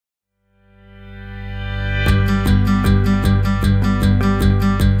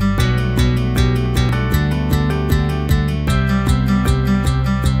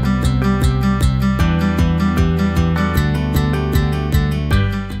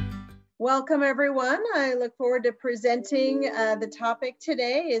Welcome everyone. I look forward to presenting the topic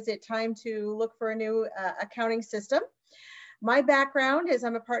today. Is it time to look for a new accounting system? My background is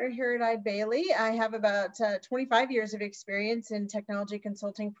I'm a partner here at Eide Bailey. I have about 25 years of experience in technology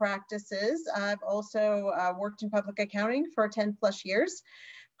consulting practices. I've also worked in public accounting for 10 plus years,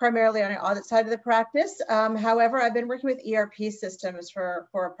 primarily on the audit side of the practice. However, I've been working with ERP systems for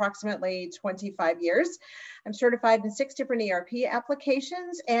approximately 25 years. I'm certified in 6 different ERP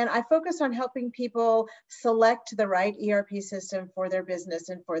applications, and I focus on helping people select the right ERP system for their business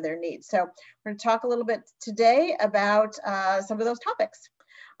and for their needs. So we're going to talk a little bit today about some of those topics.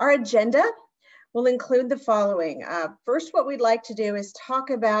 Our agenda will include the following. First, what we'd like to do is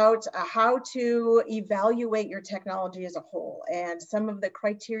talk about how to evaluate your technology as a whole and some of the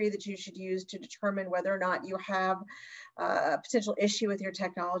criteria that you should use to determine whether or not you have a potential issue with your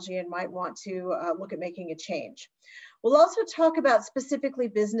technology and might want to look at making a change. We'll also talk about specifically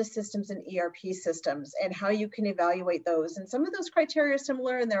business systems and ERP systems and how you can evaluate those. And some of those criteria are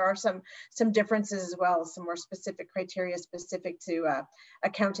similar, and there are some differences as well, some more specific criteria specific to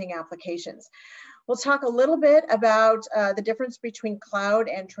accounting applications. We'll talk a little bit about the difference between cloud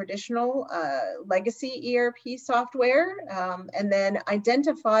and traditional legacy ERP software, and then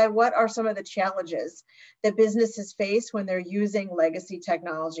identify what are some of the challenges that businesses face when they're using legacy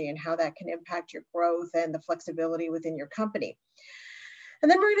technology and how that can impact your growth and the flexibility within your company. And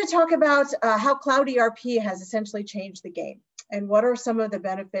then we're going to talk about how cloud ERP has essentially changed the game. And what are some of the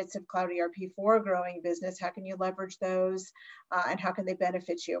benefits of cloud ERP for a growing business? How can you leverage those and how can they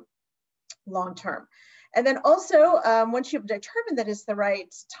benefit you long term? And then also, once you've determined that it's the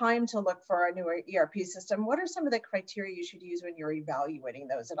right time to look for a new ERP system, what are some of the criteria you should use when you're evaluating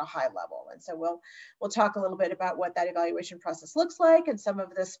those at a high level? And so we'll talk a little bit about what that evaluation process looks like and some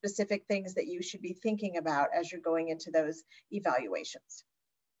of the specific things that you should be thinking about as you're going into those evaluations.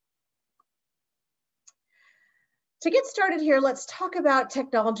 To get started here, let's talk about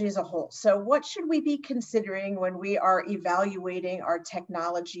technology as a whole. So what should we be considering when we are evaluating our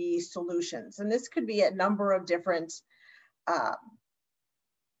technology solutions? And this could be a number of different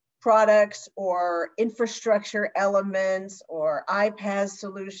products or infrastructure elements or iPaaS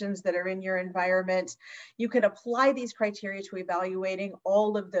solutions that are in your environment. You can apply these criteria to evaluating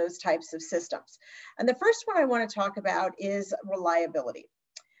all of those types of systems. And the first one I want to talk about is reliability.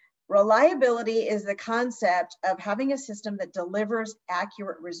 Reliability is the concept of having a system that delivers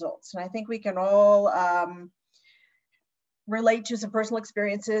accurate results. And I think we can all relate to some personal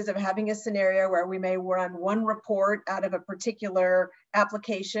experiences of having a scenario where we may run one report out of a particular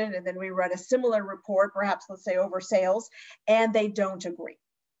application, and then we run a similar report, perhaps let's say over sales, and they don't agree,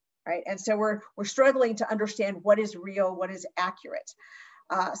 right? And so we're struggling to understand what is real, what is accurate.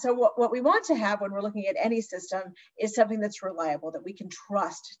 So what we want to have when we're looking at any system is something that's reliable, that we can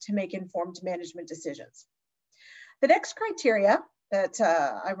trust to make informed management decisions. The next criteria that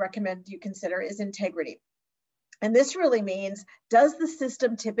I recommend you consider is integrity. And this really means, does the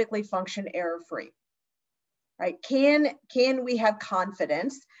system typically function error-free? Right? Can we have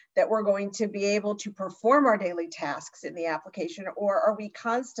confidence that we're going to be able to perform our daily tasks in the application, or are we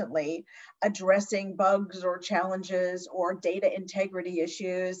constantly addressing bugs or challenges or data integrity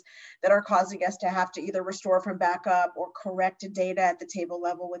issues that are causing us to have to either restore from backup or correct data at the table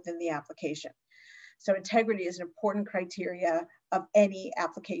level within the application? So integrity is an important criteria of any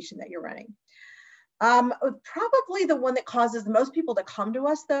application that you're running. Probably the one that causes the most people to come to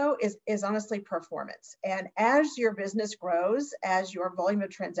us, though, is honestly performance. And as your business grows, as your volume of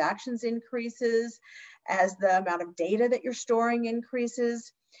transactions increases, as the amount of data that you're storing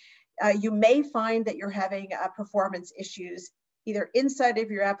increases, you may find that you're having performance issues either inside of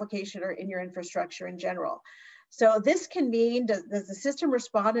your application or in your infrastructure in general. So this can mean, does the system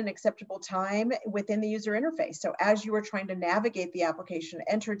respond in acceptable time within the user interface? So as you are trying to navigate the application,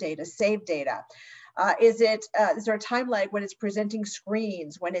 enter data, save data, is there a time lag when it's presenting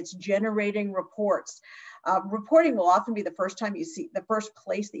screens, when it's generating reports? Reporting will often be the first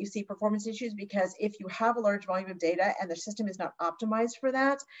place that you see performance issues, because if you have a large volume of data and the system is not optimized for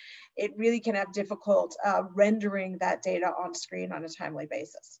that, it really can have difficult rendering that data on screen on a timely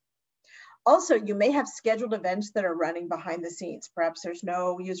basis. Also, you may have scheduled events that are running behind the scenes. Perhaps there's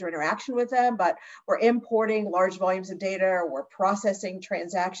no user interaction with them, but we're importing large volumes of data, or we're processing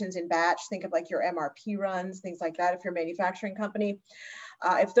transactions in batch. Think of like your MRP runs, things like that if you're a manufacturing company.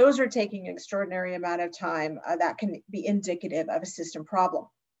 If those are taking an extraordinary amount of time, that can be indicative of a system problem.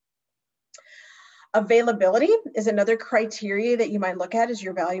 Availability is another criteria that you might look at as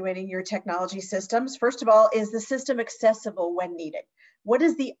you're evaluating your technology systems. First of all, is the system accessible when needed? What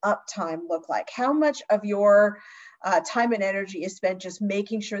does the uptime look like? How much of your time and energy is spent just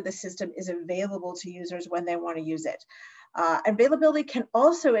making sure the system is available to users when they want to use it. Availability can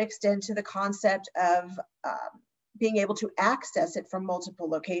also extend to the concept of being able to access it from multiple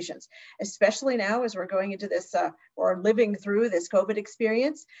locations, especially now as we're going into this or living through this COVID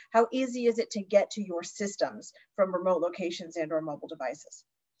experience. How easy is it to get to your systems from remote locations and or mobile devices?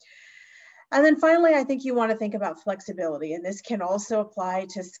 And then finally, I think you want to think about flexibility, and this can also apply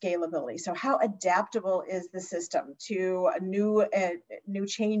to scalability. So how adaptable is the system to new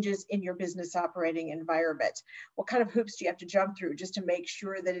changes in your business operating environment? What kind of hoops do you have to jump through just to make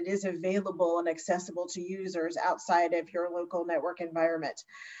sure that it is available and accessible to users outside of your local network environment?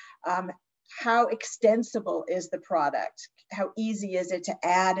 How extensible is the product? How easy is it to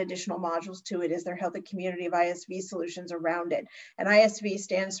add additional modules to it? Is there a healthy community of ISV solutions around it? And ISV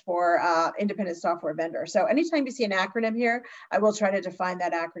stands for Independent Software Vendor. So anytime you see an acronym here, I will try to define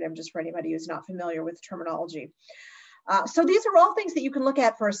that acronym just for anybody who's not familiar with terminology. So these are all things that you can look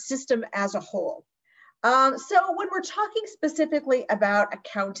at for a system as a whole. So when we're talking specifically about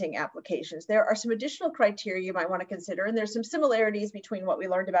accounting applications, there are some additional criteria you might want to consider, and there's some similarities between what we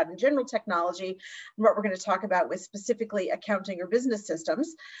learned about in general technology and what we're going to talk about with specifically accounting or business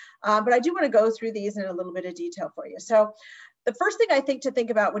systems. But I do want to go through these in a little bit of detail for you. So the first thing I think to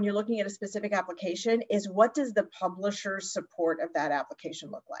think about when you're looking at a specific application is, what does the publisher's support of that application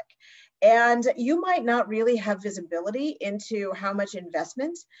look like? And you might not really have visibility into how much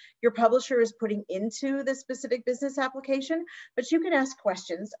investment your publisher is putting into the specific business application, but you can ask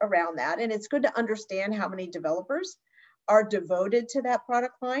questions around that. And it's good to understand how many developers are devoted to that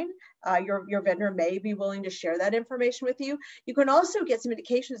product line. Your vendor may be willing to share that information with you. You can also get some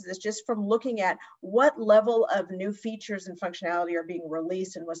indications of this just from looking at what level of new features and functionality are being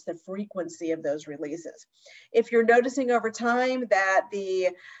released and what's the frequency of those releases. If you're noticing over time that the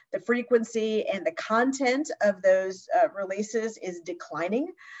frequency and the content of those releases is declining,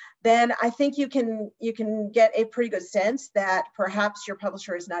 then I think you can get a pretty good sense that perhaps your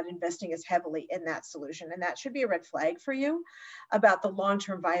publisher is not investing as heavily in that solution. And that should be a red flag for you about the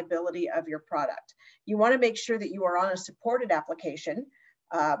long-term viability of your product. You want to make sure that you are on a supported application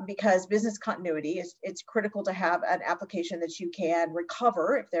because business continuity it's critical to have an application that you can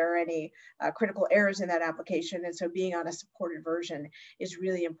recover if there are any critical errors in that application. And so being on a supported version is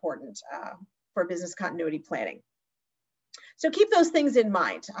really important for business continuity planning. So keep those things in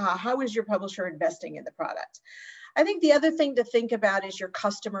mind. How is your publisher investing in the product? I think the other thing to think about is your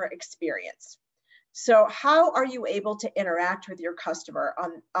customer experience. So how are you able to interact with your customer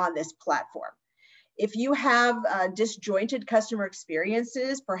on this platform? If you have disjointed customer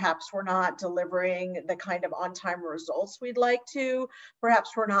experiences, perhaps we're not delivering the kind of on-time results we'd like to,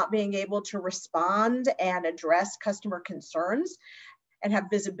 perhaps we're not being able to respond and address customer concerns and have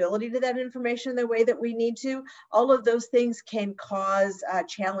visibility to that information the way that we need to. All of those things can cause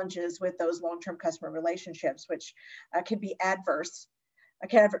challenges with those long-term customer relationships, which can be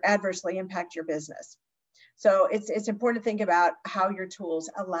can adversely impact your business. So it's important to think about how your tools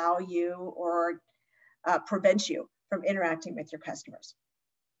allow you or prevent you from interacting with your customers.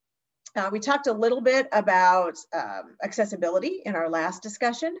 We talked a little bit about accessibility in our last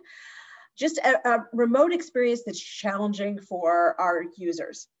discussion. Just a remote experience that's challenging for our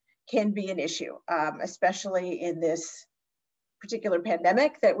users can be an issue, especially in this particular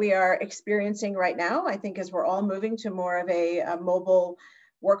pandemic that we are experiencing right now. I think as we're all moving to more of a mobile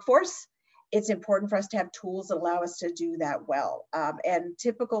workforce, it's important for us to have tools that allow us to do that well. And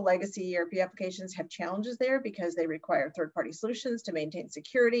typical legacy ERP applications have challenges there because they require third-party solutions to maintain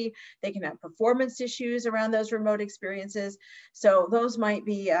security. They can have performance issues around those remote experiences. So those might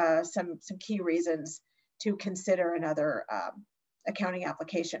be some key reasons to consider another accounting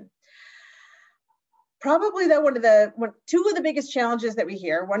application. Probably though, two of the biggest challenges that we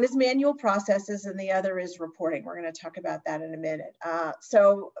hear, one is manual processes and the other is reporting. We're going to talk about that in a minute.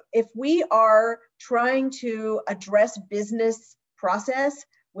 So if we are trying to address business process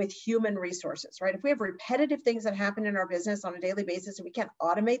with human resources, right? If we have repetitive things that happen in our business on a daily basis and we can't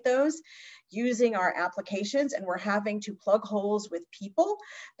automate those using our applications and we're having to plug holes with people,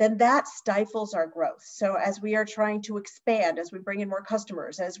 then that stifles our growth. So as we are trying to expand, as we bring in more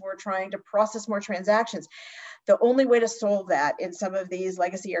customers, as we're trying to process more transactions, the only way to solve that in some of these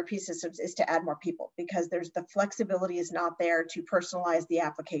legacy ERP systems is to add more people because the flexibility is not there to personalize the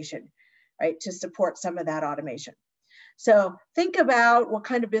application, right? To support some of that automation. So think about what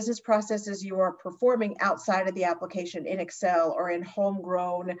kind of business processes you are performing outside of the application in Excel or in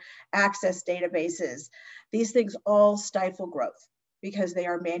homegrown Access databases. These things all stifle growth because they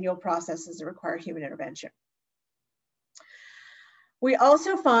are manual processes that require human intervention. We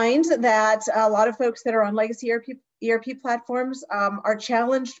also find that a lot of folks that are on legacy ERP platforms are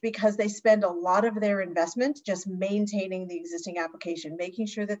challenged because they spend a lot of their investment just maintaining the existing application, making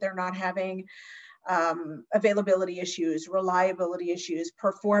sure that they're not having availability issues, reliability issues,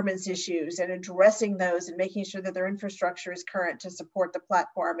 performance issues, and addressing those and making sure that their infrastructure is current to support the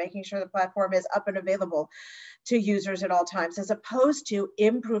platform, making sure the platform is up and available to users at all times, as opposed to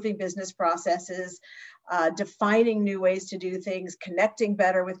improving business processes, defining new ways to do things, connecting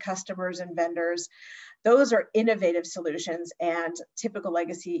better with customers and vendors. Those are innovative solutions, and typical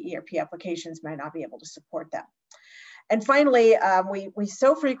legacy ERP applications might not be able to support them. And finally, we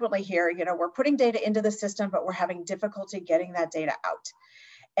so frequently hear, we're putting data into the system, but we're having difficulty getting that data out.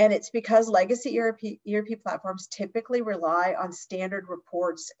 And it's because legacy ERP platforms typically rely on standard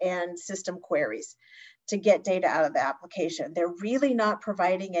reports and system queries to get data out of the application. They're really not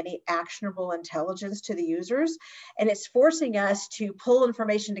providing any actionable intelligence to the users, and it's forcing us to pull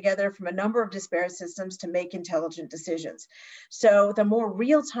information together from a number of disparate systems to make intelligent decisions. So the more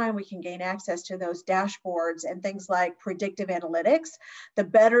real time we can gain access to those dashboards and things like predictive analytics, the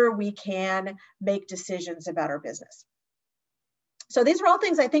better we can make decisions about our business. So these are all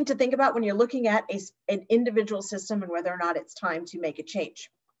things I think to think about when you're looking at an individual system and whether or not it's time to make a change.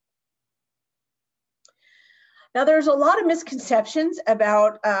 Now, there's a lot of misconceptions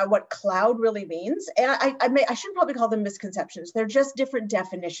about what cloud really means. And I should probably call them misconceptions. They're just different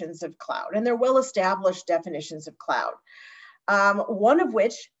definitions of cloud, and they're well-established definitions of cloud. One of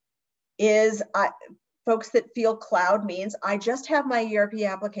which is folks that feel cloud means I just have my ERP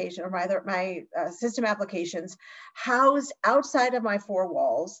application or my system applications housed outside of my four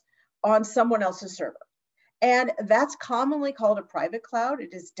walls on someone else's server. And that's commonly called a private cloud.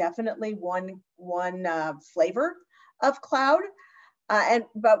 It is definitely one flavor of cloud.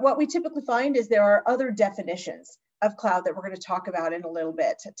 But what we typically find is there are other definitions of cloud that we're going to talk about in a little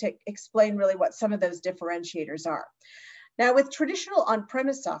bit to explain really what some of those differentiators are. Now, with traditional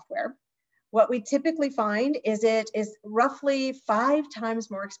on-premise software, what we typically find is it is roughly 5 times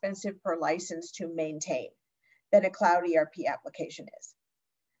more expensive per license to maintain than a cloud ERP application is.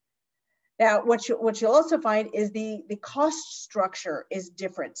 Now, what you'll also find is the cost structure is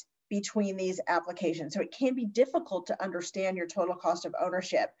different between these applications. So it can be difficult to understand your total cost of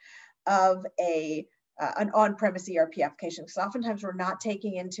ownership of an on-premise ERP application, because oftentimes we're not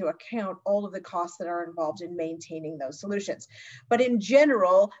taking into account all of the costs that are involved in maintaining those solutions. But in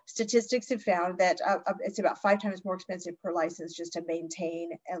general, statistics have found that it's about 5 times more expensive per license just to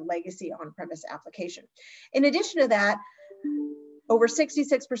maintain a legacy on-premise application. In addition to that, over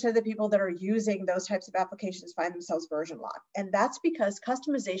 66% of the people that are using those types of applications find themselves version locked. And that's because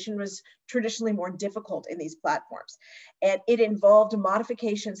customization was traditionally more difficult in these platforms. And it involved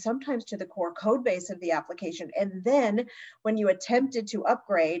modifications sometimes to the core code base of the application. And then when you attempted to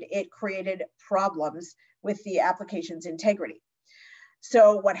upgrade, it created problems with the application's integrity.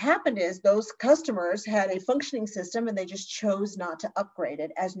 So what happened is those customers had a functioning system and they just chose not to upgrade it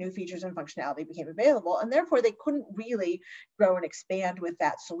as new features and functionality became available. And therefore they couldn't really grow and expand with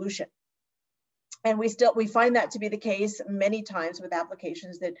that solution. And we find that to be the case many times with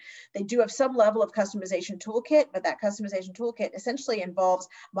applications that they do have some level of customization toolkit, but that customization toolkit essentially involves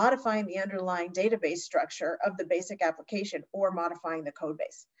modifying the underlying database structure of the basic application or modifying the code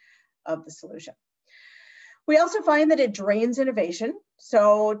base of the solution. We also find that it drains innovation.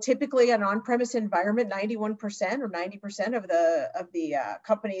 So typically an on-premise environment, 91% or 90% of the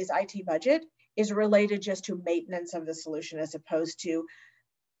company's IT budget is related just to maintenance of the solution as opposed to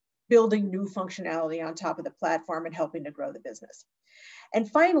building new functionality on top of the platform and helping to grow the business. And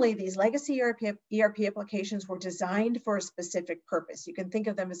finally, these legacy ERP applications were designed for a specific purpose. You can think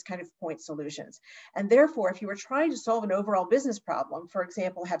of them as kind of point solutions. And therefore, if you were trying to solve an overall business problem, for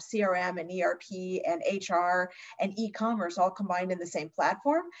example, have CRM and ERP and HR and e-commerce all combined in the same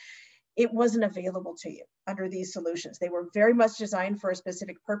platform, it wasn't available to you under these solutions. They were very much designed for a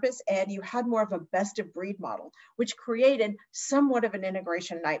specific purpose, and you had more of a best of breed model, which created somewhat of an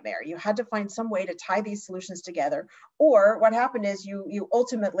integration nightmare. You had to find some way to tie these solutions together, or what happened is you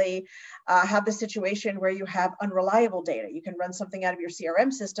ultimately have the situation where you have unreliable data. You can run something out of your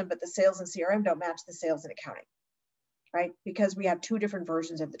CRM system, but the sales in CRM don't match the sales in accounting, right? Because we have 2 different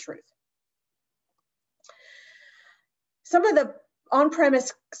versions of the truth. Some of the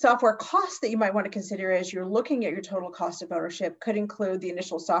On-premise software costs that you might want to consider as you're looking at your total cost of ownership could include the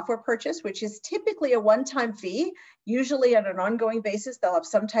initial software purchase, which is typically a one-time fee. Usually on an ongoing basis, they'll have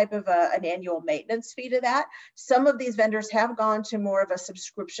some type of an annual maintenance fee to that. Some of these vendors have gone to more of a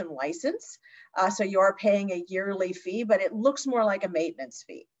subscription license. So you are paying a yearly fee, but it looks more like a maintenance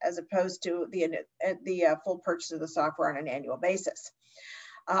fee as opposed to the full purchase of the software on an annual basis.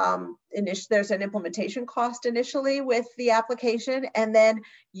 There's an implementation cost initially with the application, and then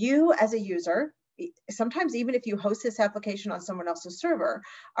you as a user, sometimes even if you host this application on someone else's server,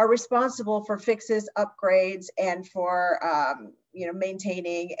 are responsible for fixes, upgrades, and for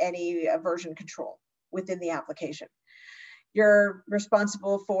maintaining any version control within the application. You're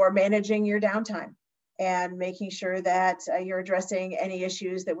responsible for managing your downtime and making sure that you're addressing any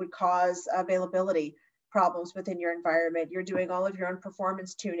issues that would cause availability problems within your environment. You're doing all of your own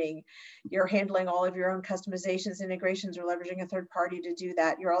performance tuning. You're handling all of your own customizations, integrations, or leveraging a third party to do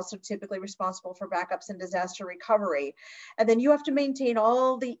that. You're also typically responsible for backups and disaster recovery. And then you have to maintain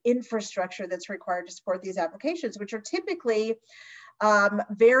all the infrastructure that's required to support these applications, which are typically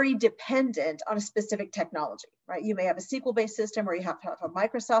very dependent on a specific technology, right? You may have a SQL-based system where you have to have a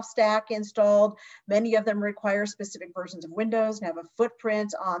Microsoft stack installed. Many of them require specific versions of Windows and have a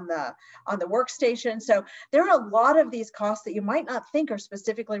footprint on the workstation. So there are a lot of these costs that you might not think are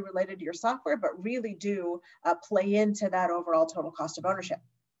specifically related to your software, but really do play into that overall total cost of ownership.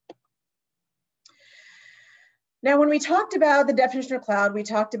 Now, when we talked about the definition of cloud, we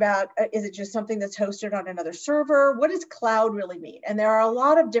talked about, is it just something that's hosted on another server? What does cloud really mean? And there are a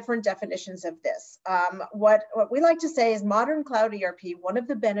lot of different definitions of this. What we like to say is modern cloud ERP, one of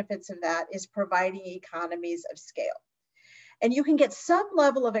the benefits of that is providing economies of scale. And you can get some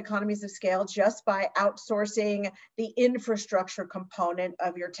level of economies of scale just by outsourcing the infrastructure component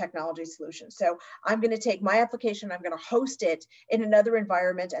of your technology solution. So I'm going to take my application, I'm going to host it in another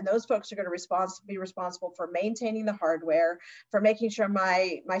environment, and those folks are going to be responsible for maintaining the hardware, for making sure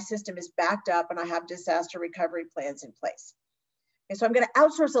my system is backed up and I have disaster recovery plans in place. Okay, so I'm going to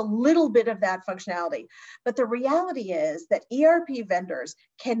outsource a little bit of that functionality. But the reality is that ERP vendors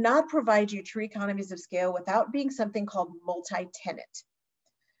cannot provide you true economies of scale without being something called multi-tenant.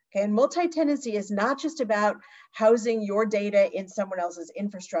 Okay, and multi-tenancy is not just about housing your data in someone else's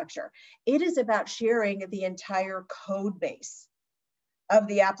infrastructure. It is about sharing the entire code base of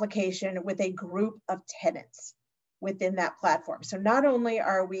the application with a group of tenants within that platform. So not only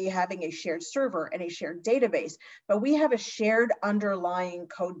are we having a shared server and a shared database, but we have a shared underlying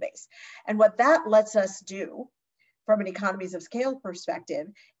code base. And what that lets us do from an economies of scale perspective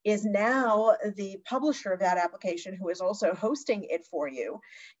is now the publisher of that application, who is also hosting it for you,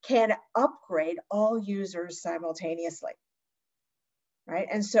 can upgrade all users simultaneously. Right?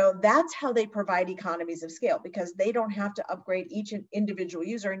 And so that's how they provide economies of scale, because they don't have to upgrade each individual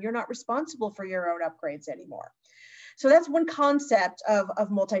user, and you're not responsible for your own upgrades anymore. So that's one concept of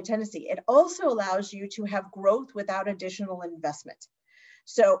multi-tenancy. It also allows you to have growth without additional investment.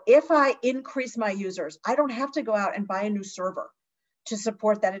 So if I increase my users, I don't have to go out and buy a new server to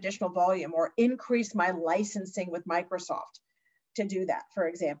support that additional volume, or increase my licensing with Microsoft to do that, for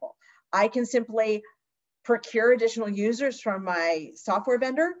example. I can simply procure additional users from my software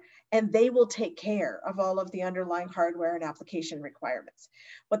vendor, and they will take care of all of the underlying hardware and application requirements.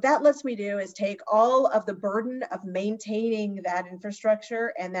 What that lets me do is take all of the burden of maintaining that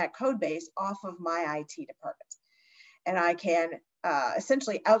infrastructure and that code base off of my IT department. And I can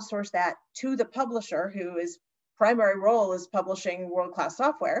essentially outsource that to the publisher, whose primary role is publishing world-class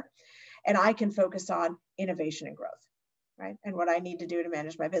software, and I can focus on innovation and growth. Right? And what I need to do to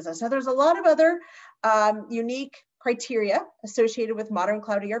manage my business. So there's a lot of other unique criteria associated with modern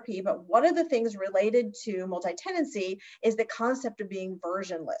cloud ERP, but one of the things related to multi-tenancy is the concept of being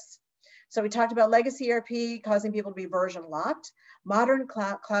versionless. So we talked about legacy ERP causing people to be version locked. Modern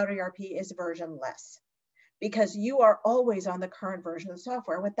cloud ERP is versionless, because you are always on the current version of the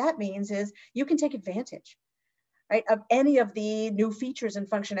software. What that means is you can take advantage, right, of any of the new features and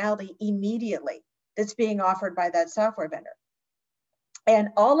functionality immediately that's being offered by that software vendor. And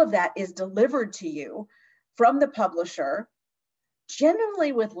all of that is delivered to you from the publisher,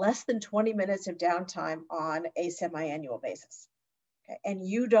 generally with less than 20 minutes of downtime on a semi-annual basis. Okay? And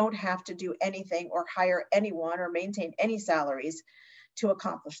you don't have to do anything or hire anyone or maintain any salaries to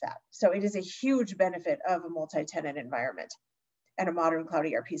accomplish that. So it is a huge benefit of a multi-tenant environment and a modern cloud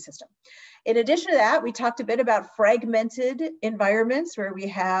ERP system. In addition to that, we talked a bit about fragmented environments where we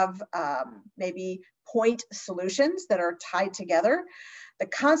have maybe point solutions that are tied together. The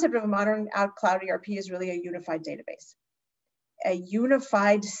concept of a modern cloud ERP is really a unified database, a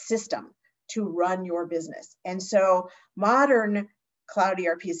unified system to run your business. And so modern cloud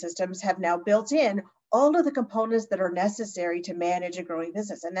ERP systems have now built in all of the components that are necessary to manage a growing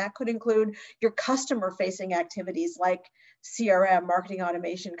business. And that could include your customer facing activities like CRM, marketing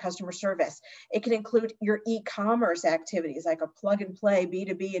automation, customer service. It can include your e-commerce activities like a plug and play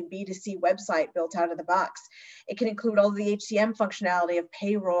B2B and B2C website built out of the box. It can include all the HCM functionality of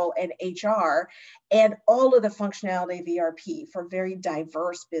payroll and HR, and all of the functionality of ERP for very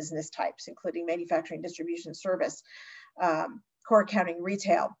diverse business types, including manufacturing, distribution, service, core accounting,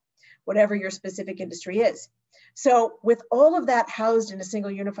 retail, whatever your specific industry is. So with all of that housed in a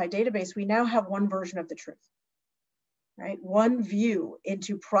single unified database, we now have one version of the truth, right? One view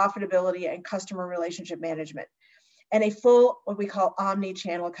into profitability and customer relationship management, and a full, what we call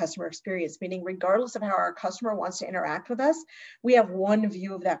omni-channel customer experience, meaning regardless of how our customer wants to interact with us, we have one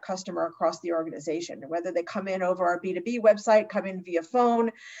view of that customer across the organization. Whether they come in over our B2B website, come in via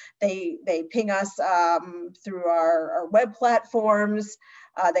phone, they ping us through our web platforms,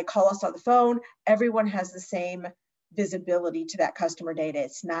 they call us on the phone, everyone has the same visibility to that customer data.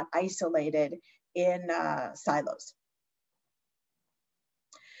 It's not isolated in silos.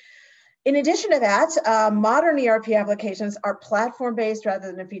 In addition to that, modern ERP applications are platform-based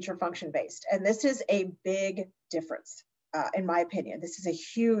rather than feature function-based. And this is a big difference, in my opinion. This is a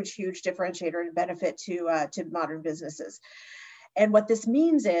huge, huge differentiator and benefit to modern businesses. And what this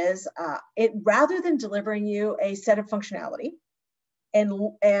means is, rather than delivering you a set of functionality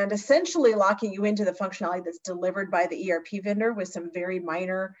and essentially locking you into the functionality that's delivered by the ERP vendor with some very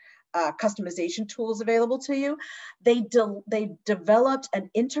minor customization tools available to you, they developed an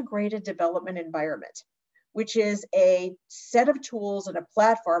integrated development environment, which is a set of tools and a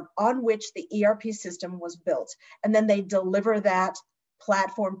platform on which the ERP system was built. And then they deliver that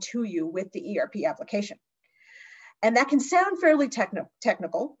platform to you with the ERP application. And that can sound fairly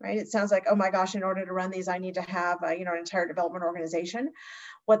technical, right? It sounds like, oh my gosh, in order to run these, I need to have an entire development organization.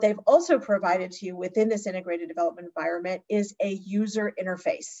 What they've also provided to you within this integrated development environment is a user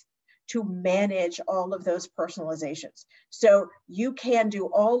interface to manage all of those personalizations. So you can do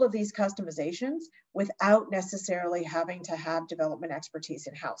all of these customizations without necessarily having to have development expertise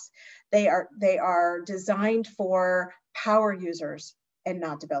in-house. They are designed for power users and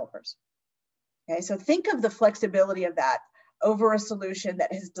not developers. Okay, so think of the flexibility of that over a solution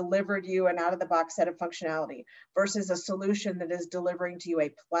that has delivered you an out-of-the-box set of functionality versus a solution that is delivering to you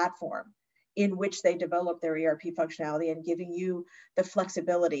a platform in which they develop their ERP functionality and giving you the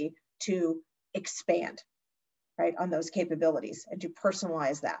flexibility to expand, right, on those capabilities and to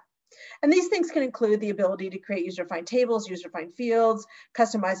personalize that. And these things can include the ability to create user-defined tables, user-defined fields,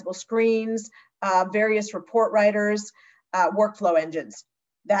 customizable screens, various report writers, workflow engines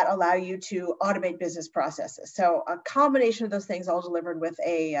that allow you to automate business processes. So a combination of those things all delivered with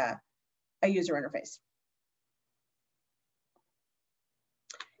a user interface.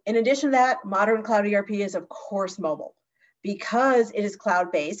 In addition to that, modern cloud ERP is of course mobile. Because it is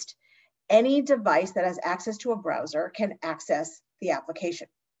cloud-based, any device that has access to a browser can access the application.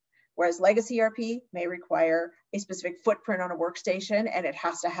 Whereas legacy ERP may require a specific footprint on a workstation and it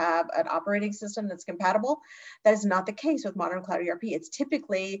has to have an operating system that's compatible. That is not the case with modern cloud ERP. It's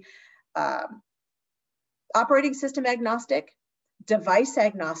typically operating system agnostic, device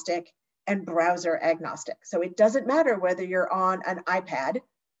agnostic, and browser agnostic. So it doesn't matter whether you're on an iPad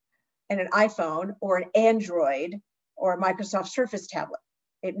and an iPhone or an Android or a Microsoft Surface tablet.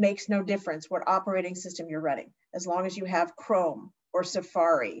 It makes no difference what operating system you're running, as long as you have Chrome or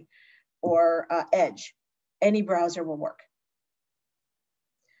Safari or Edge, any browser will work.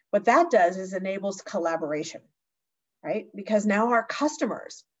 What that does is enables collaboration, right? Because now our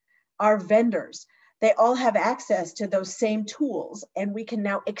customers, our vendors, they all have access to those same tools, and we can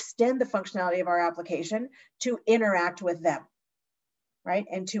now extend the functionality of our application to interact with them, right?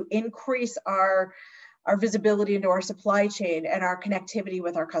 And to increase our visibility into our supply chain and our connectivity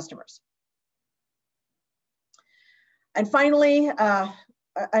with our customers. And finally,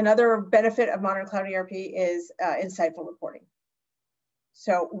 another benefit of modern cloud ERP is insightful reporting.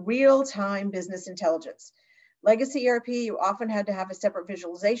 So real-time business intelligence. Legacy ERP, you often had to have a separate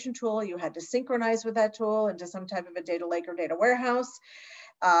visualization tool. You had to synchronize with that tool into some type of a data lake or data warehouse,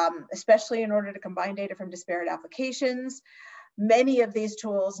 especially in order to combine data from disparate applications. Many of these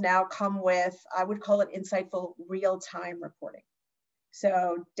tools now come with, I would call it insightful real-time reporting.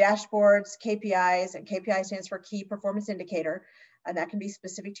 So dashboards, KPIs, and KPI stands for key performance indicator, and that can be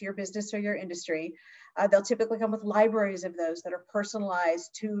specific to your business or your industry. They'll typically come with libraries of those that are personalized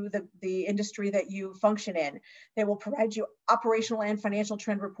to the industry that you function in. They will provide you operational and financial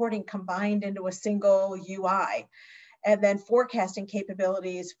trend reporting combined into a single UI, and then forecasting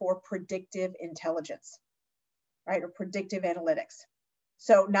capabilities for predictive intelligence, right, or predictive analytics.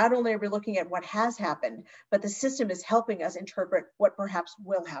 So not only are we looking at what has happened, but the system is helping us interpret what perhaps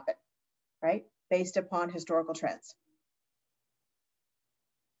will happen, right? Based upon historical trends.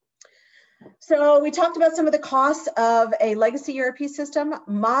 So we talked about some of the costs of a legacy ERP system.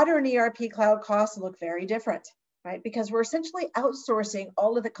 Modern ERP cloud costs look very different, right? Because we're essentially outsourcing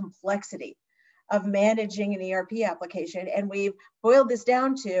all of the complexity of managing an ERP application. And we've boiled this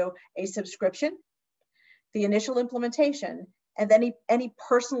down to a subscription, the initial implementation, and then any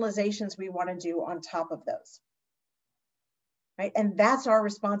personalizations we want to do on top of those, right? And that's our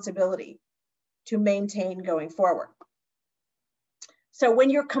responsibility to maintain going forward. So when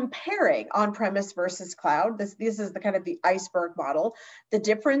you're comparing on-premise versus cloud, this is the kind of the iceberg model. The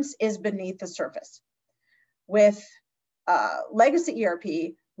difference is beneath the surface. With legacy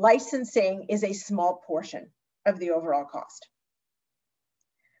ERP, licensing is a small portion of the overall cost.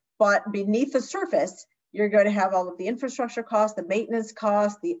 But beneath the surface, you're going to have all of the infrastructure costs, the maintenance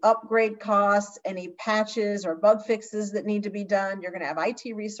costs, the upgrade costs, any patches or bug fixes that need to be done. You're going to have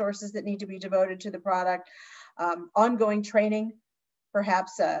IT resources that need to be devoted to the product, ongoing training,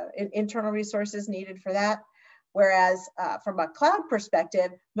 perhaps internal resources needed for that. Whereas from a cloud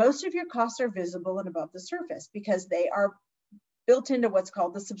perspective, most of your costs are visible and above the surface because they are built into what's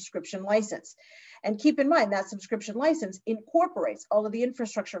called the subscription license. And keep in mind that subscription license incorporates all of the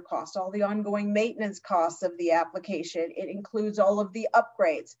infrastructure costs, all the ongoing maintenance costs of the application. It includes all of the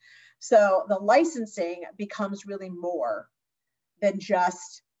upgrades. So the licensing becomes really more than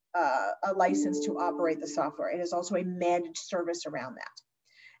just a license to operate the software. It is also a managed service around that.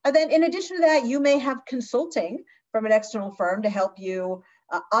 And then in addition to that, you may have consulting from an external firm to help you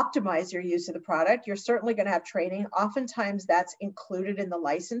optimize your use of the product. You're certainly going to have training. Oftentimes that's included in the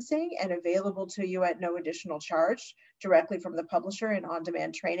licensing and available to you at no additional charge directly from the publisher in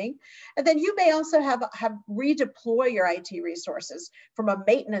on-demand training. And then you may also have redeploy your IT resources from a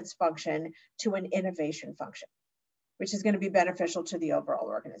maintenance function to an innovation function, which is going to be beneficial to the overall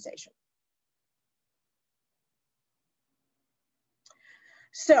organization.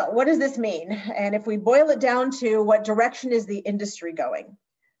 So what does this mean? And if we boil it down to what direction is the industry going,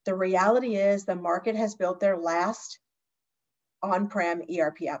 the reality is the market has built their last on-prem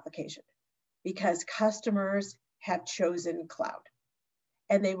ERP application because customers have chosen cloud.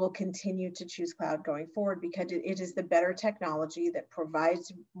 And they will continue to choose cloud going forward because it is the better technology that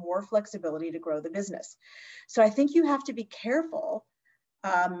provides more flexibility to grow the business. So I think you have to be careful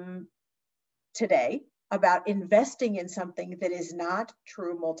today about investing in something that is not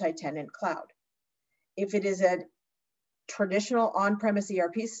true multi-tenant cloud. If it is a traditional on-premise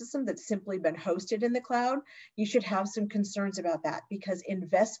ERP system that's simply been hosted in the cloud, you should have some concerns about that because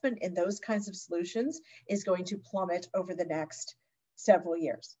investment in those kinds of solutions is going to plummet over the next several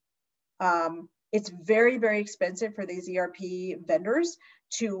years. It's very, very expensive for these ERP vendors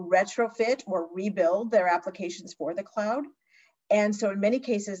to retrofit or rebuild their applications for the cloud. And so in many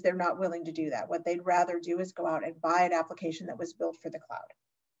cases, they're not willing to do that. What they'd rather do is go out and buy an application that was built for the cloud,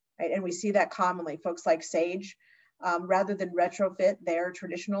 right? And we see that commonly. Folks like Sage, rather than retrofit their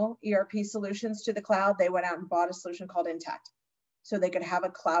traditional ERP solutions to the cloud, they went out and bought a solution called Intact so they could have a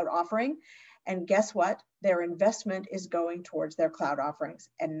cloud offering. And guess what? Their investment is going towards their cloud offerings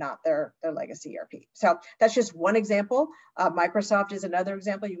and not their legacy ERP. So that's just one example. Microsoft is another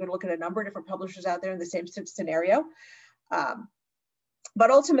example. You can look at a number of different publishers out there in the same scenario. But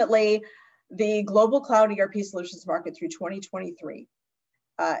ultimately, the global cloud ERP solutions market through 2023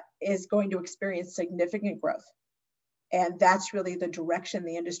 is going to experience significant growth. And that's really the direction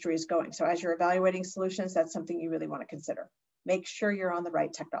the industry is going. So as you're evaluating solutions, that's something you really want to consider. Make sure you're on the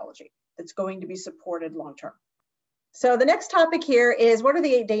right technology that's going to be supported long-term. So the next topic here is, what are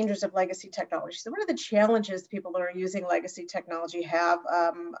the 8 dangers of legacy technology? So what are the challenges people that are using legacy technology have,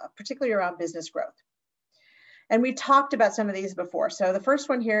 particularly around business growth? And we talked about some of these before. So the first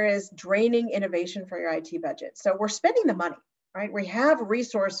one here is draining innovation for your IT budget. So we're spending the money, right? We have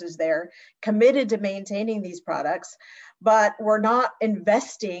resources there committed to maintaining these products, but we're not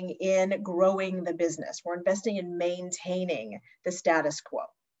investing in growing the business. We're investing in maintaining the status quo.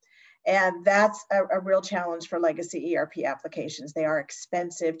 And that's a real challenge for legacy ERP applications. They are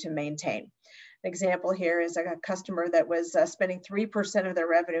expensive to maintain. An example here is a customer that was spending 3% of their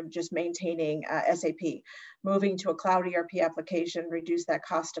revenue just maintaining SAP. Moving to a cloud ERP application reduced that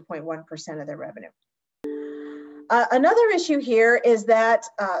cost to 0.1% of their revenue. Another issue here is that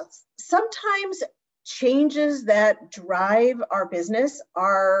sometimes changes that drive our business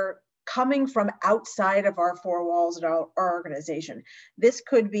are coming from outside of our 4 walls of our organization. This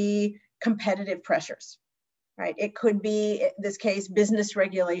could be competitive pressures, right? It could be, in this case, business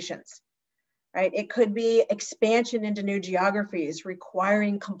regulations. right? It could be expansion into new geographies,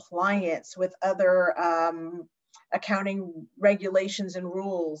 requiring compliance with other accounting regulations and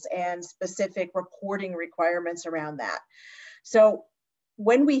rules and specific reporting requirements around that. So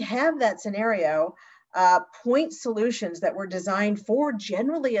when we have that scenario, point solutions that were designed for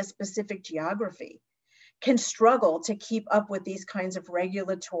generally a specific geography can struggle to keep up with these kinds of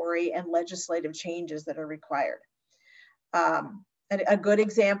regulatory and legislative changes that are required. A good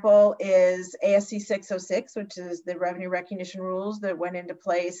example is ASC 606, which is the revenue recognition rules that went into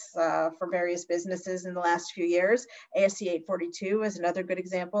place for various businesses in the last few years. ASC 842 is another good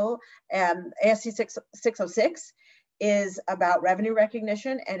example. ASC 606 is about revenue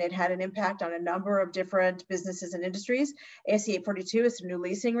recognition, and it had an impact on a number of different businesses and industries. ASC 842 is some new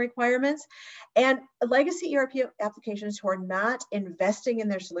leasing requirements. And legacy ERP applications who are not investing in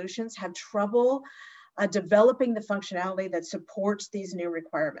their solutions have trouble developing the functionality that supports these new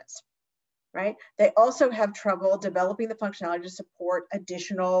requirements, right? They also have trouble developing the functionality to support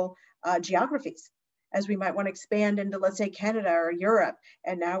additional geographies, as we might want to expand into, let's say, Canada or Europe,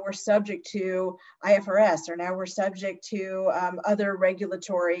 and now we're subject to IFRS, or now we're subject to other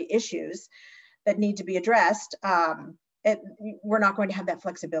regulatory issues that need to be addressed. We're not going to have that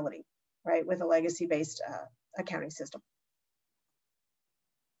flexibility, right, with a legacy-based accounting system.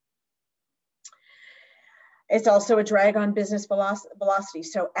 It's also a drag on business velocity.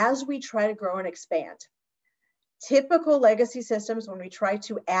 So as we try to grow and expand, typical legacy systems, when we try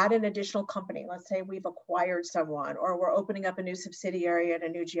to add an additional company, let's say we've acquired someone or we're opening up a new subsidiary in a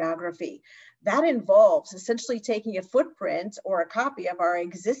new geography, that involves essentially taking a footprint or a copy of our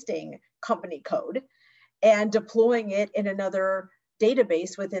existing company code and deploying it in another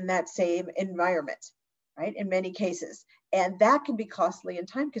database within that same environment, right? In many cases. And that can be costly and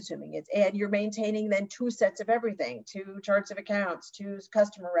time consuming. And you're maintaining then two sets of everything, two charts of accounts, two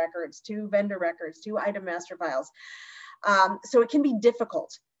customer records, two vendor records, two item master files. So it can be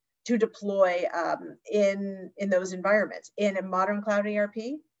difficult to deploy in those environments. In a modern cloud ERP,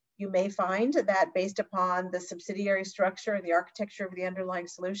 you may find that based upon the subsidiary structure and the architecture of the underlying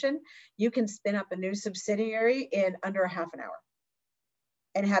solution, you can spin up a new subsidiary in under a half an hour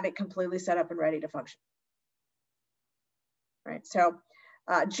and have it completely set up and ready to function. Right, so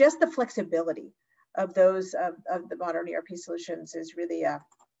just the flexibility of those of the modern ERP solutions is really a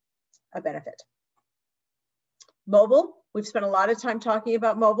benefit. Mobile, we've spent a lot of time talking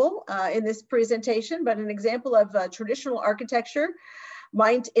about mobile in this presentation, but an example of traditional architecture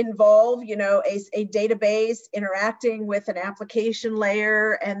might involve, you know, a database interacting with an application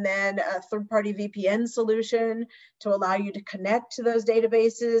layer and then a third-party VPN solution to allow you to connect to those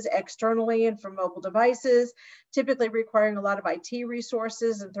databases externally and from mobile devices, typically requiring a lot of IT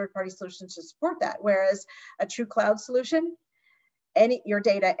resources and third-party solutions to support that. Whereas a true cloud solution, your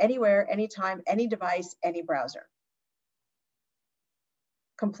data anywhere, anytime, any device, any browser,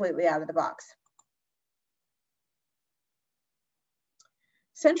 completely out of the box.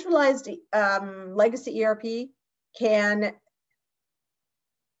 Centralized legacy ERP can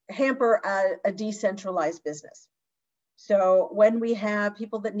hamper a decentralized business. So when we have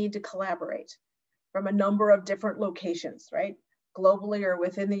people that need to collaborate from a number of different locations, right, globally or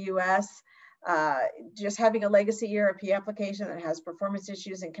within the US, just having a legacy ERP application that has performance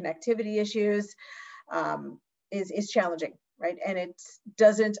issues and connectivity issues is challenging, right? And it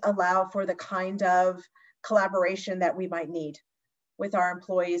doesn't allow for the kind of collaboration that we might need with our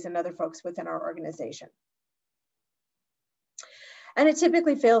employees and other folks within our organization. And it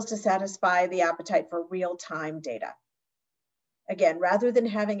typically fails to satisfy the appetite for real-time data. Again, rather than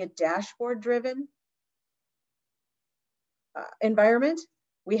having a dashboard-driven environment,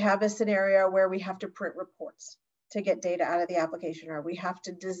 we have a scenario where we have to print reports to get data out of the application, or we have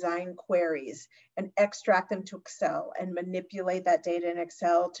to design queries and extract them to Excel and manipulate that data in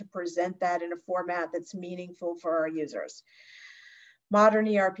Excel to present that in a format that's meaningful for our users. Modern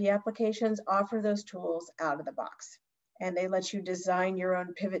ERP applications offer those tools out of the box, and they let you design your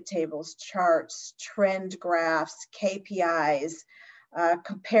own pivot tables, charts, trend graphs, KPIs,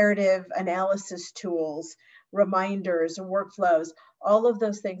 comparative analysis tools, reminders, workflows, all of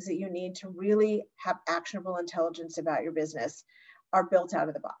those things that you need to really have actionable intelligence about your business are built out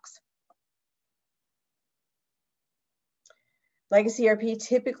of the box. Legacy ERP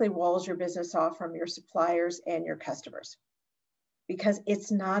typically walls your business off from your suppliers and your customers, because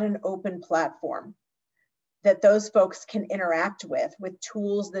it's not an open platform that those folks can interact with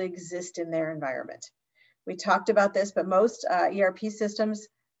tools that exist in their environment. We talked about this, but most ERP systems,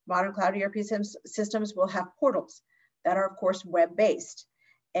 modern cloud ERP systems will have portals that are, of course, web-based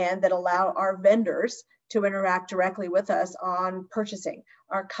and that allow our vendors to interact directly with us on purchasing,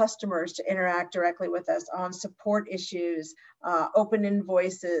 our customers to interact directly with us on support issues, open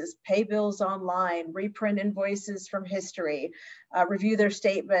invoices, pay bills online, reprint invoices from history, review their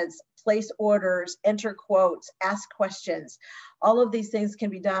statements, place orders, enter quotes, ask questions. All of these things can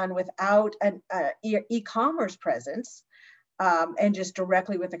be done without an e-commerce presence and just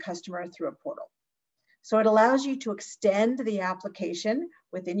directly with the customer through a portal. So it allows you to extend the application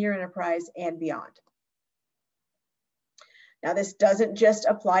within your enterprise and beyond. Now, this doesn't just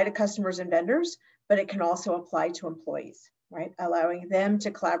apply to customers and vendors, but it can also apply to employees, right? Allowing them to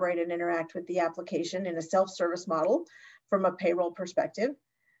collaborate and interact with the application in a self-service model from a payroll perspective,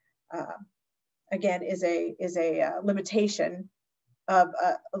 again, is a limitation of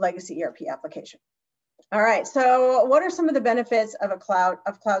a legacy ERP application. All right, so what are some of the benefits of cloud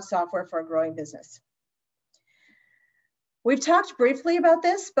software for a growing business? We've talked briefly about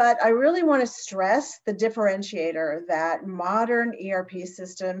this, but I really want to stress the differentiator that modern ERP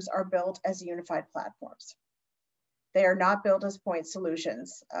systems are built as unified platforms. They are not built as point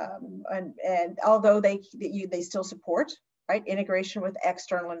solutions, and although they still support, right, integration with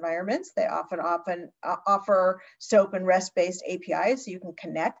external environments, they often offer SOAP and REST-based APIs so you can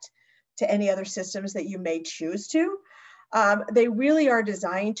connect to any other systems that you may choose to. They really are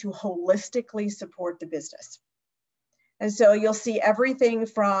designed to holistically support the business. And so you'll see everything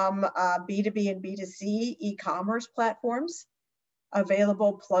from B2B and B2C e-commerce platforms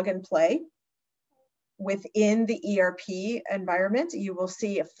available plug and play within the ERP environment. You will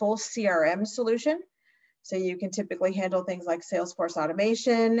see a full CRM solution. So you can typically handle things like Salesforce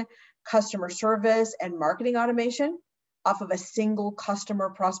automation, customer service, and marketing automation off of a single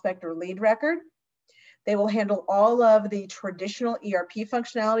customer prospect or lead record. They will handle all of the traditional ERP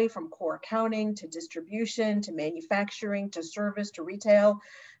functionality from core accounting to distribution, to manufacturing, to service, to retail,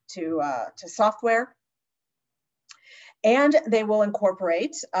 to software. And they will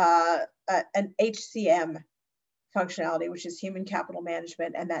incorporate an HCM functionality, which is human capital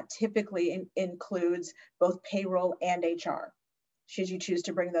management, and that typically includes both payroll and HR, should you choose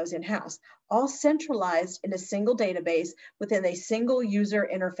to bring those in-house, all centralized in a single database within a single user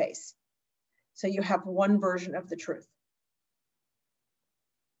interface. So you have one version of the truth.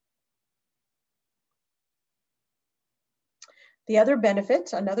 Another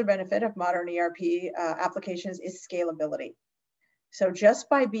benefit of modern ERP applications is scalability. So just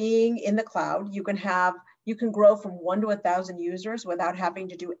by being in the cloud, you can grow from 1 to 1,000 users without having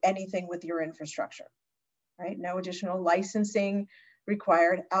to do anything with your infrastructure, right? No additional licensing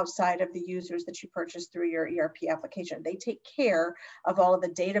required outside of the users that you purchase through your ERP application. They take care of all of the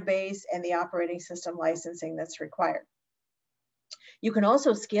database and the operating system licensing that's required. You can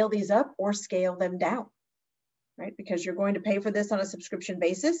also scale these up or scale them down, right? Because you're going to pay for this on a subscription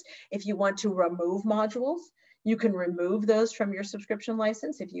basis. If you want to remove modules, you can remove those from your subscription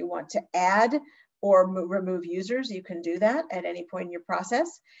license. If you want to add or remove users, you can do that at any point in your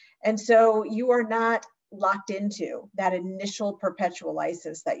process. And so you are not locked into that initial perpetual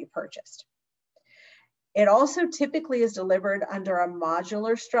license that you purchased. It also typically is delivered under a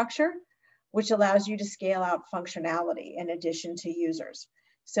modular structure, which allows you to scale out functionality in addition to users.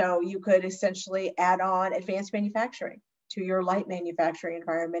 So you could essentially add on advanced manufacturing to your light manufacturing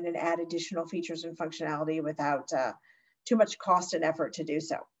environment and add additional features and functionality without too much cost and effort to do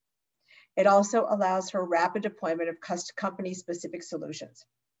so. It also allows for rapid deployment of company-specific solutions,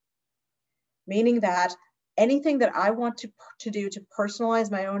 meaning that anything that I want to do to personalize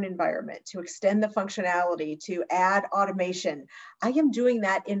my own environment, to extend the functionality, to add automation, I am doing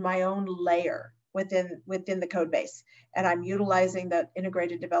that in my own layer within the code base. And I'm utilizing the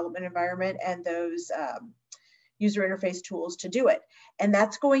integrated development environment and those user interface tools to do it. And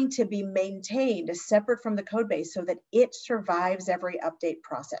that's going to be maintained as separate from the code base so that it survives every update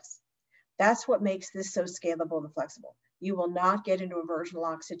process. That's what makes this so scalable and flexible. You will not get into a version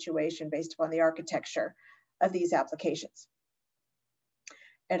lock situation based upon the architecture of these applications.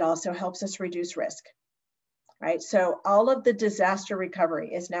 It also helps us reduce risk, right? So all of the disaster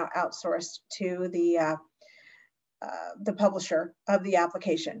recovery is now outsourced to the publisher of the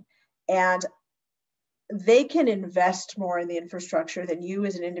application. And they can invest more in the infrastructure than you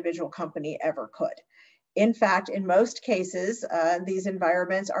as an individual company ever could. In fact, in most cases, these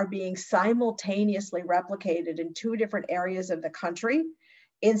environments are being simultaneously replicated in 2 different areas of the country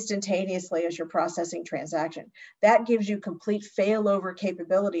instantaneously as you're processing transaction. That gives you complete failover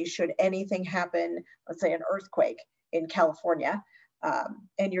capability should anything happen, let's say an earthquake in California,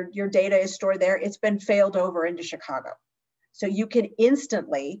 and your data is stored there, it's been failed over into Chicago. So you can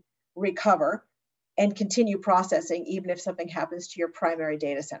instantly recover and continue processing even if something happens to your primary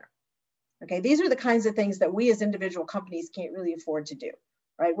data center. Okay, these are the kinds of things that we as individual companies can't really afford to do,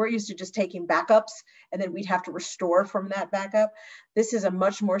 right? We're used to just taking backups and then we'd have to restore from that backup. This is a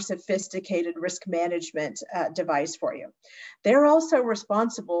much more sophisticated risk management device for you. They're also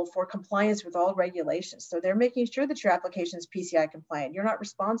responsible for compliance with all regulations. So they're making sure that your application is PCI compliant. You're not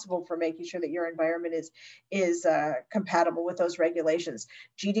responsible for making sure that your environment is compatible with those regulations.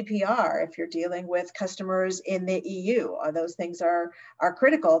 GDPR, if you're dealing with customers in the EU, those things are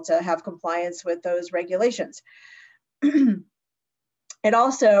critical to have compliance with those regulations. It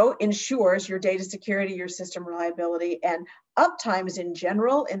also ensures your data security, your system reliability, and uptimes in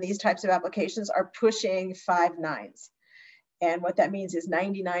general in these types of applications are pushing 5 nines. And what that means is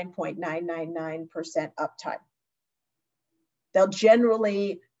 99.999% uptime. They'll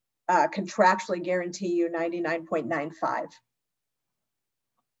generally contractually guarantee you 99.95%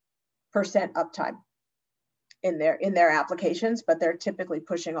 uptime in their applications, but they're typically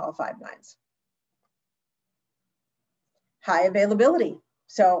pushing all 5 nines. High availability.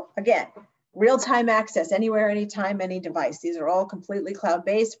 So again, real-time access, anywhere, anytime, any device. These are all completely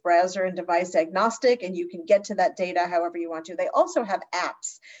cloud-based, browser and device agnostic, and you can get to that data however you want to. They also have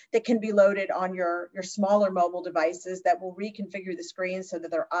apps that can be loaded on your smaller mobile devices that will reconfigure the screen so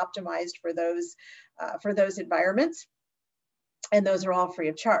that they're optimized for those environments. And those are all free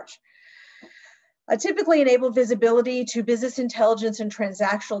of charge. Typically enable visibility to business intelligence and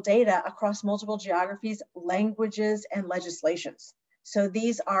transactional data across multiple geographies, languages, and legislations. So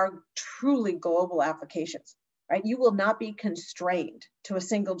these are truly global applications, right? You will not be constrained to a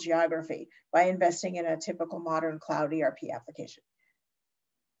single geography by investing in a typical modern cloud ERP application.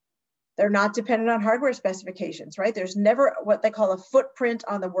 They're not dependent on hardware specifications, right? There's never what they call a footprint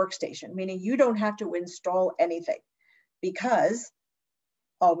on the workstation, meaning you don't have to install anything because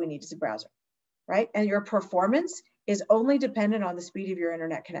all we need is a browser. Right? And your performance is only dependent on the speed of your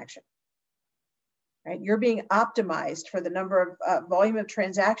internet connection. Right? You're being optimized for the number of volume of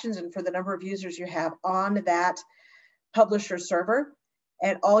transactions and for the number of users you have on that publisher server.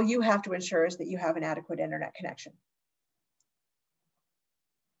 And all you have to ensure is that you have an adequate internet connection.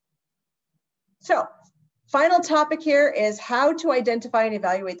 So, final topic here is how to identify and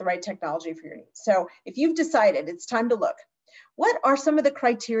evaluate the right technology for your needs. So if you've decided it's time to look, what are some of the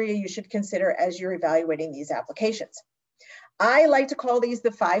criteria you should consider as you're evaluating these applications? I like to call these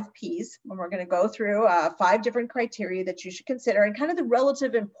the 5 Ps, and we're going to go through 5 different criteria that you should consider and kind of the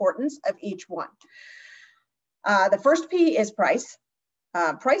relative importance of each one. The first P is price.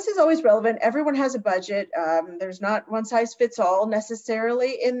 Price is always relevant. Everyone has a budget. There's not one size fits all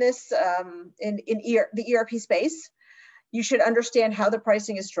necessarily in this the ERP space. You should understand how the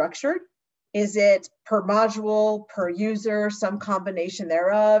pricing is structured. Is it per module, per user, some combination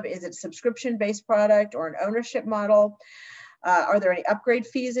thereof? Is it a subscription-based product or an ownership model? Are there any upgrade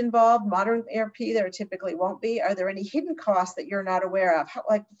fees involved? Modern ERP, there typically won't be. Are there any hidden costs that you're not aware of?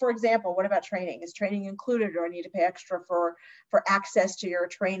 Like, for example, what about training? Is training included, or I need to pay extra for access to your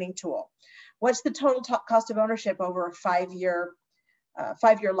training tool? What's the total cost of ownership over a 5-year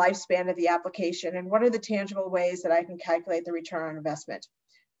lifespan of the application? And what are the tangible ways that I can calculate the return on investment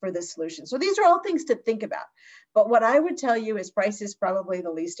for this solution? So these are all things to think about. But what I would tell you is price is probably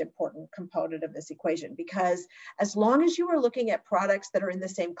the least important component of this equation, because as long as you are looking at products that are in the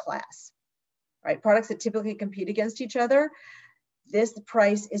same class, right? Products that typically compete against each other, this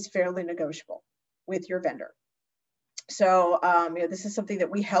price is fairly negotiable with your vendor. So this is something that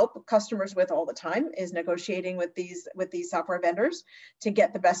we help customers with all the time, is negotiating with these software vendors to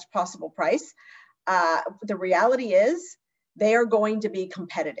get the best possible price. The reality is they are going to be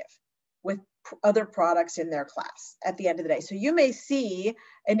competitive with other products in their class at the end of the day. So you may see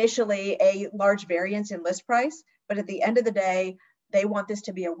initially a large variance in list price, but at the end of the day, they want this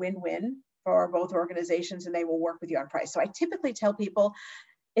to be a win-win for both organizations, and they will work with you on price. So I typically tell people,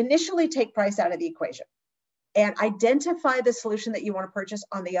 initially take price out of the equation and identify the solution that you want to purchase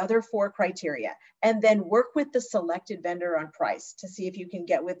on the other 4 criteria, and then work with the selected vendor on price to see if you can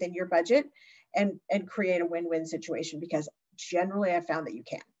get within your budget and create a win-win situation, because generally I found that you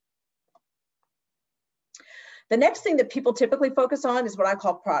can. The next thing that people typically focus on is what I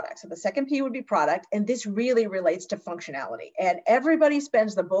call product. So the second P would be product, and this really relates to functionality. And everybody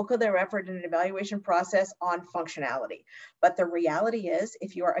spends the bulk of their effort in an evaluation process on functionality. But the reality is,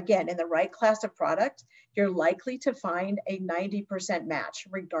 if you are, again, in the right class of product, you're likely to find a 90% match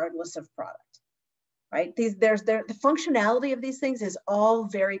regardless of product, right? The functionality of these things is all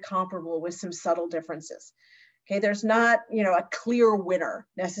very comparable with some subtle differences. Okay, there's not, a clear winner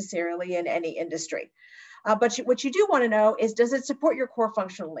necessarily in any industry. But what you do want to know is, does it support your core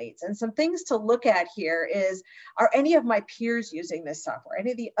functional needs? And some things to look at here is, are any of my peers using this software?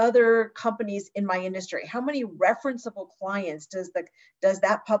 Any of the other companies in my industry? How many referenceable clients does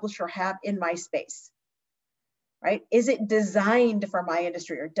that publisher have in my space? Right? Is it designed for my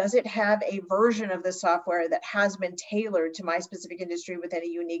industry, or does it have a version of the software that has been tailored to my specific industry with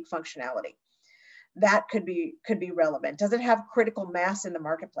any unique functionality? That could be relevant. Does it have critical mass in the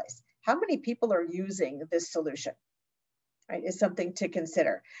marketplace? How many people are using this solution? Right, is something to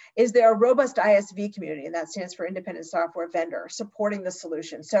consider. Is there a robust ISV community, and that stands for independent software vendor, supporting the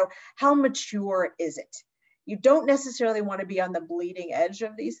solution? So how mature is it? You don't necessarily want to be on the bleeding edge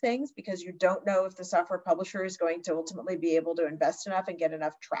of these things, because you don't know if the software publisher is going to ultimately be able to invest enough and get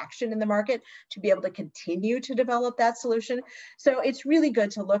enough traction in the market to be able to continue to develop that solution. So it's really good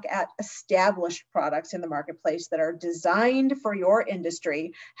to look at established products in the marketplace that are designed for your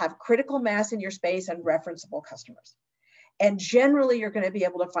industry, have critical mass in your space, and referenceable customers. And generally, you're going to be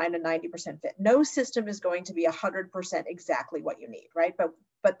able to find a 90% fit. No system is going to be 100% exactly what you need, right?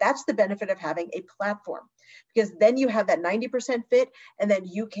 But that's the benefit of having a platform, because then you have that 90% fit, and then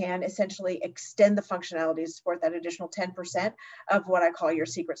you can essentially extend the functionality to support that additional 10% of what I call your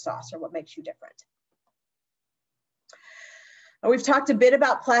secret sauce, or what makes you different. We've talked a bit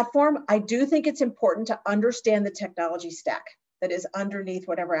about platform. I do think it's important to understand the technology stack that is underneath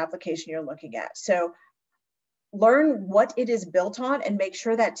whatever application you're looking at. So learn what it is built on and make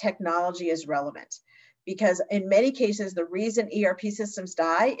sure that technology is relevant. Because in many cases, the reason ERP systems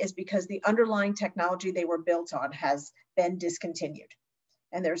die is because the underlying technology they were built on has been discontinued.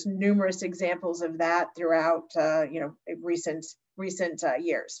 And there's numerous examples of that throughout recent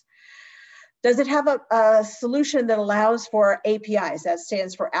years. Does it have a solution that allows for APIs? That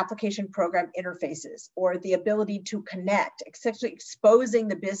stands for Application Program Interfaces, or the ability to connect, essentially exposing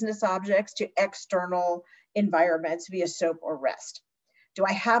the business objects to external environments via SOAP or REST. Do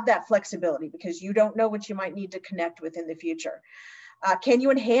I have that flexibility? Because you don't know what you might need to connect with in the future. Can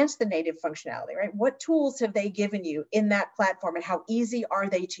you enhance the native functionality, right? What tools have they given you in that platform, and how easy are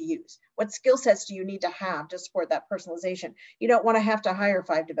they to use? What skill sets do you need to have to support that personalization? You don't want to have to hire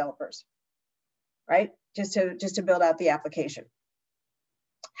 5 developers, right? Just to build out the application.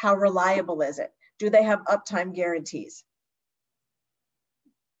 How reliable is it? Do they have uptime guarantees?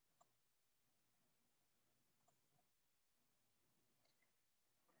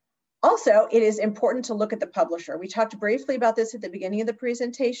 Also, it is important to look at the publisher. We talked briefly about this at the beginning of the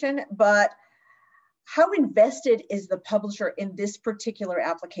presentation, but how invested is the publisher in this particular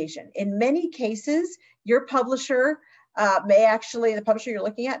application? In many cases, your publisher the publisher you're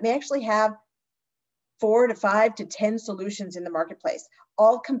looking at may actually have 4 to 5 to 10 solutions in the marketplace,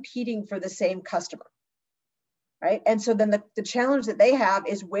 all competing for the same customer, right? And so then the challenge that they have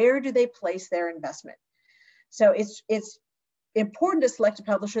is, where do they place their investment? So it's important to select a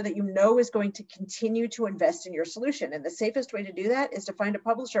publisher that you know is going to continue to invest in your solution. And the safest way to do that is to find a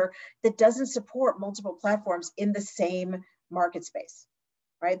publisher that doesn't support multiple platforms in the same market space,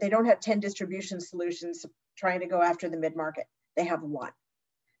 right? They don't have 10 distribution solutions trying to go after the mid-market. They have 1,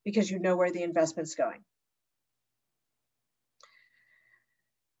 because you know where the investment's going.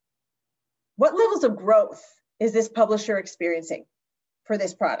 What levels of growth is this publisher experiencing for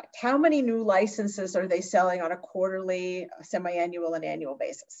this product? How many new licenses are they selling on a quarterly, semi-annual, and annual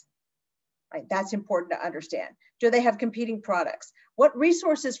basis? Right, that's important to understand. Do they have competing products? What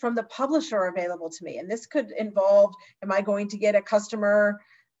resources from the publisher are available to me? And this could involve, am I going to get a customer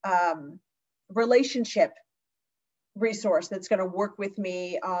relationship resource that's going to work with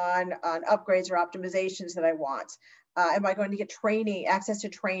me on upgrades or optimizations that I want? Am I going to get training, access to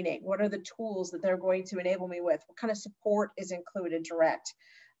training? What are the tools that they're going to enable me with? What kind of support is included direct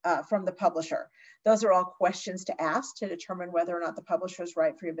from the publisher? Those are all questions to ask to determine whether or not the publisher is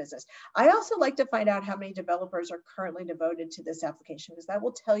right for your business. I also like to find out how many developers are currently devoted to this application, because that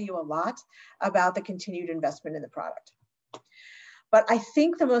will tell you a lot about the continued investment in the product. But I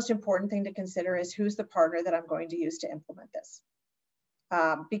think the most important thing to consider is, who's the partner that I'm going to use to implement this?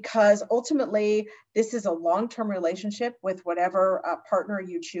 Because ultimately, this is a long-term relationship with whatever partner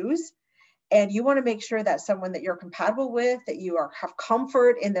you choose. And you want to make sure that someone that you're compatible with, that you have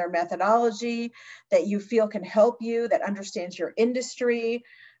comfort in their methodology, that you feel can help you, that understands your industry,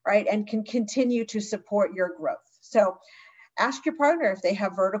 right? And can continue to support your growth. So ask your partner if they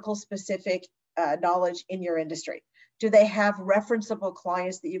have vertical specific knowledge in your industry. Do they have referenceable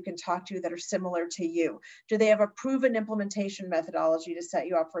clients that you can talk to that are similar to you? Do they have a proven implementation methodology to set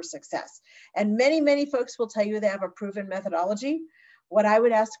you up for success? And many, many folks will tell you they have a proven methodology. What I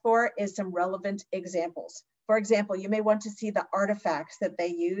would ask for is some relevant examples. For example, you may want to see the artifacts that they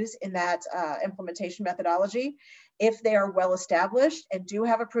use in that implementation methodology. If they are well established and do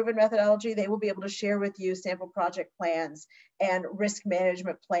have a proven methodology, they will be able to share with you sample project plans and risk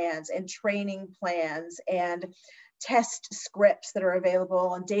management plans and training plans and test scripts that are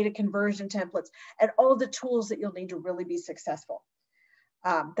available and data conversion templates and all the tools that you'll need to really be successful.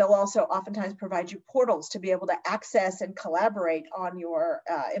 They'll also oftentimes provide you portals to be able to access and collaborate on your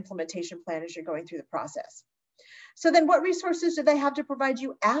implementation plan as you're going through the process. So then what resources do they have to provide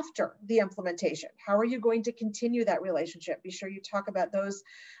you after the implementation? How are you going to continue that relationship? Be sure you talk about those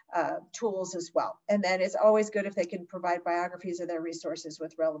tools as well. And then it's always good if they can provide biographies of their resources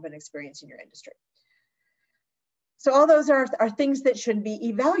with relevant experience in your industry. So all those are things that should be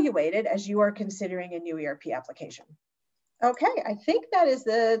evaluated as you are considering a new ERP application. Okay, I think that is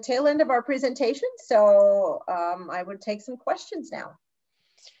the tail end of our presentation. So I would take some questions now.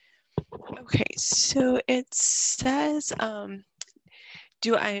 Okay, so it says,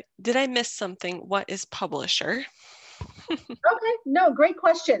 did I miss something? What is publisher? Okay, no, great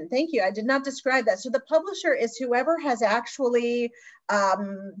question. Thank you. I did not describe that. So the publisher is whoever has actually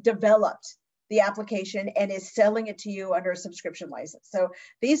developed the application and is selling it to you under a subscription license. So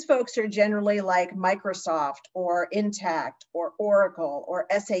these folks are generally like Microsoft or Intact or Oracle or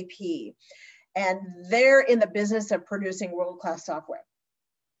SAP, and they're in the business of producing world-class software.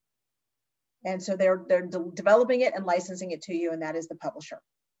 And so they're developing it and licensing it to you, and that is the publisher.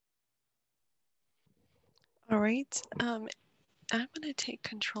 All right. I'm going to take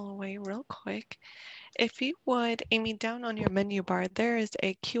control away real quick. If you would, Amy, down on your menu bar, there is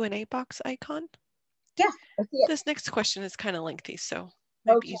a Q&A box icon. Yeah, I see it. This next question is kind of lengthy, so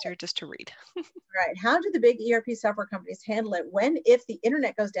it might be easier just to read. Right. How do the big ERP software companies handle it if the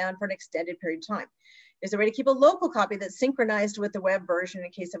internet goes down for an extended period of time? Is there a way to keep a local copy that's synchronized with the web version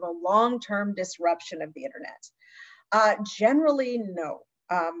in case of a long-term disruption of the internet? Generally, no.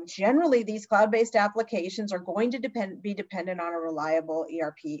 Generally, these cloud-based applications are going to be dependent on a reliable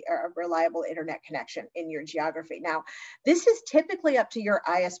ERP or a reliable internet connection in your geography. Now, this is typically up to your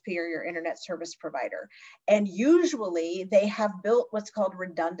ISP or your internet service provider. And usually they have built what's called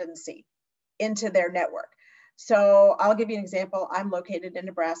redundancy into their network. So I'll give you an example. I'm located in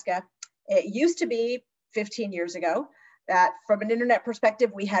Nebraska. It used to be 15 years ago that from an internet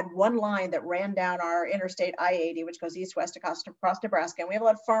perspective, we had one line that ran down our interstate I-80, which goes east-west across Nebraska. And we have a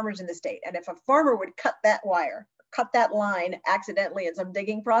lot of farmers in the state. And if a farmer would cut that wire, cut that line accidentally in some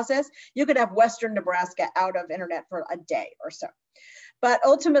digging process, you could have Western Nebraska out of internet for a day or so. But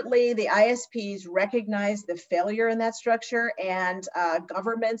ultimately, the ISPs recognized the failure in that structure, and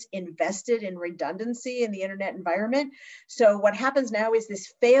governments invested in redundancy in the internet environment. So what happens now is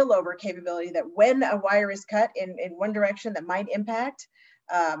this failover capability that when a wire is cut in one direction that might impact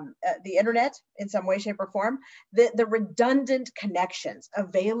the internet in some way, shape, or form, the redundant connections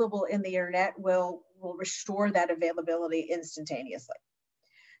available in the internet will restore that availability instantaneously.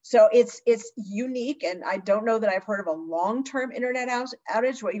 So it's unique, and I don't know that I've heard of a long-term internet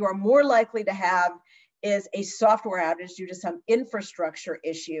outage. What you are more likely to have is a software outage due to some infrastructure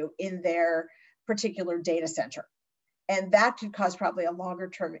issue in their particular data center. And that could cause probably a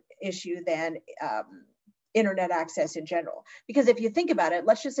longer-term issue than internet access in general. Because if you think about it,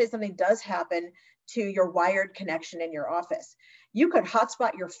 let's just say something does happen to your wired connection in your office. You could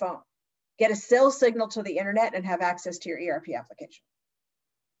hotspot your phone, get a cell signal to the internet, and have access to your ERP application.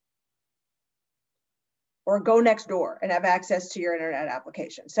 Or go next door and have access to your internet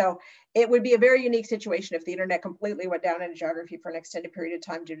application. So it would be a very unique situation if the internet completely went down in a geography for an extended period of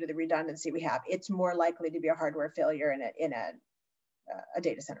time due to the redundancy we have. It's more likely to be a hardware failure in a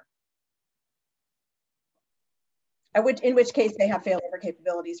data center. In which case they have failover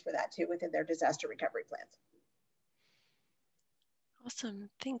capabilities for that too within their disaster recovery plans. Awesome,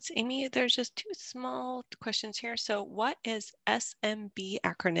 thanks, Amy. There's just two small questions here. So what is SMB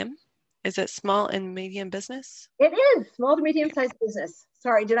acronym? Is it small and medium business? It is small to medium-sized business.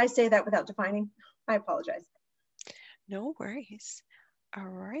 Sorry, did I say that without defining? I apologize. No worries. All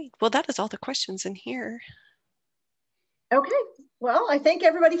right. Well, that is all the questions in here. Okay. Well, I thank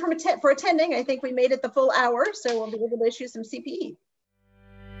everybody for attending. I think we made it the full hour, so we'll be able to issue some CPE.